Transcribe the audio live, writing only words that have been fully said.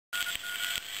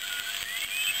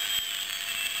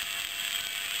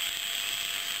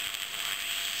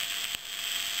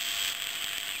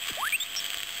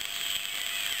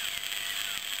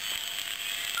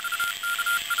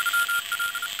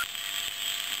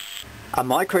A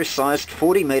micro-sized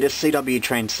 40-metre CW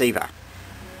transceiver.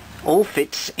 All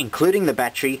fits, including the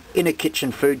battery, in a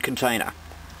kitchen food container.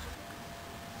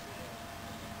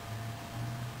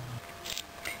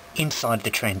 Inside the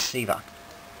transceiver.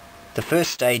 The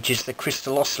first stage is the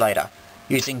crystal oscillator,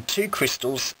 using 2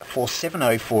 crystals for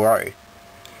 7040.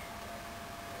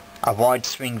 A wide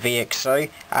swing VXO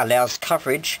allows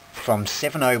coverage from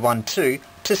 7012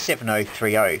 to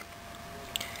 7030.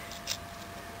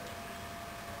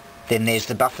 Then there's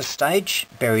the buffer stage,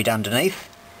 buried underneath,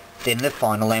 then the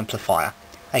final amplifier,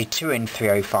 a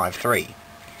 2N3053.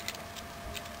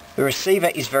 The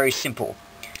receiver is very simple.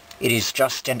 It is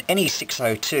just an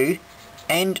NE602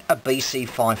 and a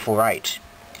BC548.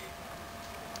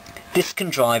 This can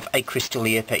drive a crystal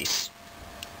earpiece.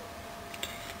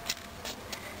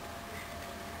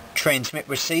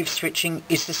 Transmit-receive switching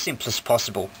is the simplest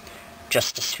possible,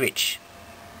 just a switch.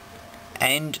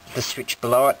 And the switch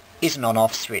below it is an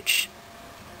on-off switch.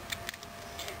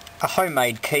 A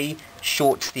homemade key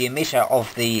shorts the emitter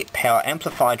of the power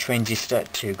amplifier transistor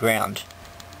to ground.